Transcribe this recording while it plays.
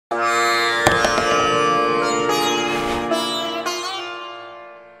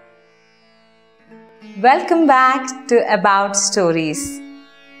Welcome back to About Stories.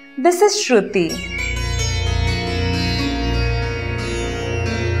 This is Shruti.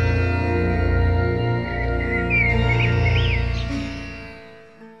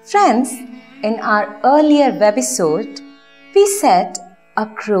 Friends, in our earlier webisode, we said a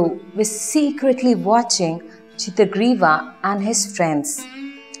crow was secretly watching Chitragriva and his friends.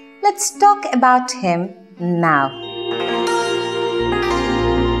 Let's talk about him now.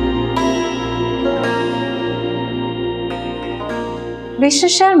 Vishnu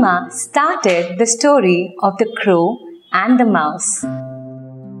Sharma started the story of the crow and the mouse.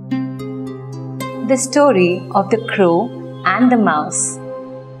 The story of the crow and the mouse.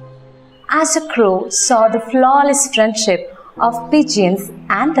 As the crow saw the flawless friendship of pigeons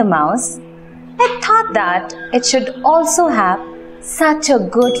and the mouse, it thought that it should also have such a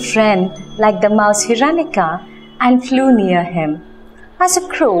good friend like the mouse Hiranyaka and flew near him. As the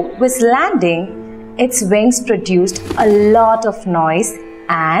crow was landing, its wings produced a lot of noise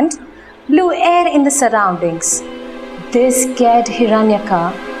and blew air in the surroundings. This scared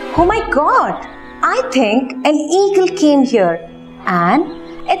Hiranyaka. Oh my God! I think an eagle came here and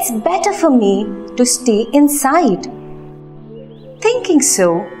it's better for me to stay inside. Thinking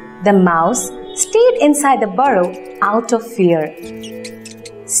so, the mouse stayed inside the burrow out of fear.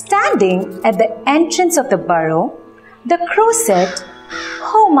 Standing at the entrance of the burrow, the crow said,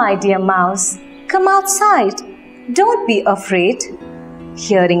 "Oh my dear mouse, come outside. Don't be afraid."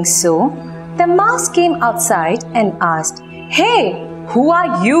 Hearing so, the mouse came outside and asked, "Hey, who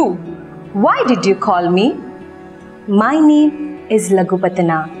are you? Why did you call me?" "My name is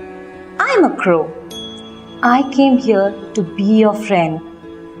Lagupatana. I am a crow. I came here to be your friend.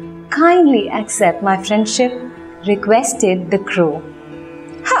 Kindly accept my friendship," requested the crow.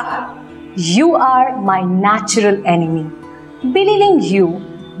 "Ha! You are my natural enemy. Believing you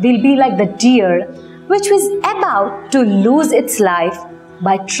will be like the deer which was about to lose its life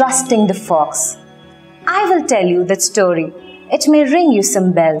by trusting the fox. I will tell you that story. It may ring you some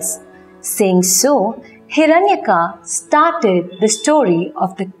bells." Saying so, Hiranyaka started the story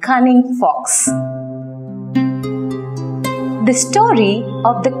of the cunning fox. The story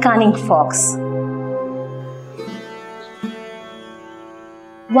of the cunning fox.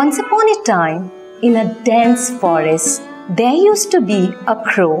 Once upon a time, in a dense forest, there used to be a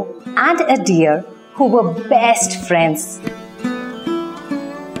crow and a deer who were best friends.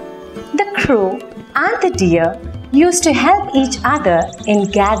 The crow and the deer used to help each other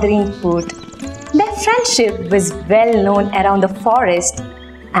in gathering food. Their friendship was well known around the forest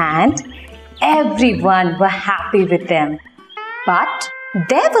and everyone were happy with them. But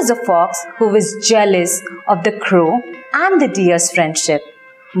there was a fox who was jealous of the crow and the deer's friendship.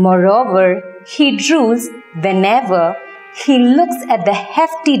 Moreover, he drools whenever he looks at the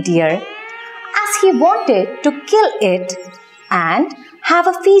hefty deer, as he wanted to kill it and have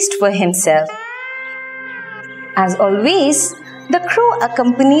a feast for himself. As always, the crow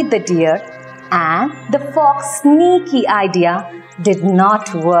accompanied the deer, and the fox's sneaky idea did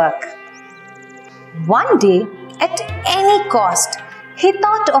not work. One day, at any cost, he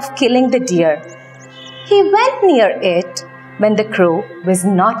thought of killing the deer. He went near it when the crow was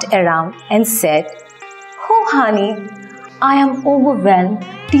not around and said, "Oh honey, I am overwhelmed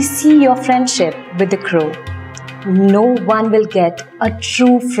to see your friendship with the crow. No one will get a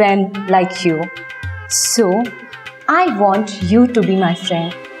true friend like you. So, I want you to be my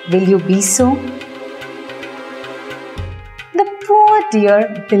friend. Will you be so?" The poor deer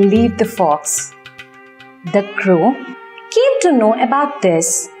believed the fox. The crow came to know about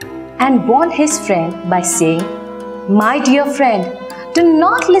this and warned his friend by saying, "My dear friend, do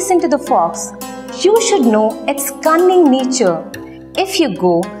not listen to the fox. You should know its cunning nature. If you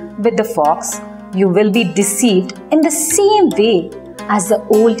go with the fox, you will be deceived in the same way as the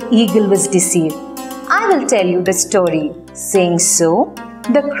old eagle was deceived. I will tell you the story." Saying so,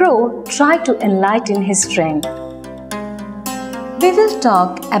 the crow tried to enlighten his friend. We will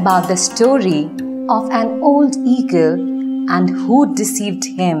talk about the story of an old eagle and who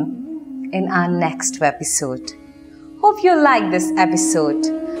deceived him in our next episode. Hope you like this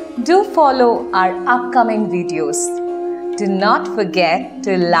episode. Do follow our upcoming videos. Do not forget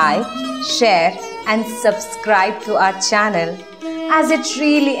to like, share and subscribe to our channel, as it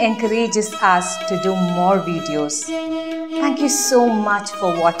really encourages us to do more videos. Thank you so much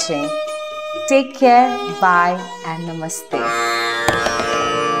for watching. Take care, bye and namaste.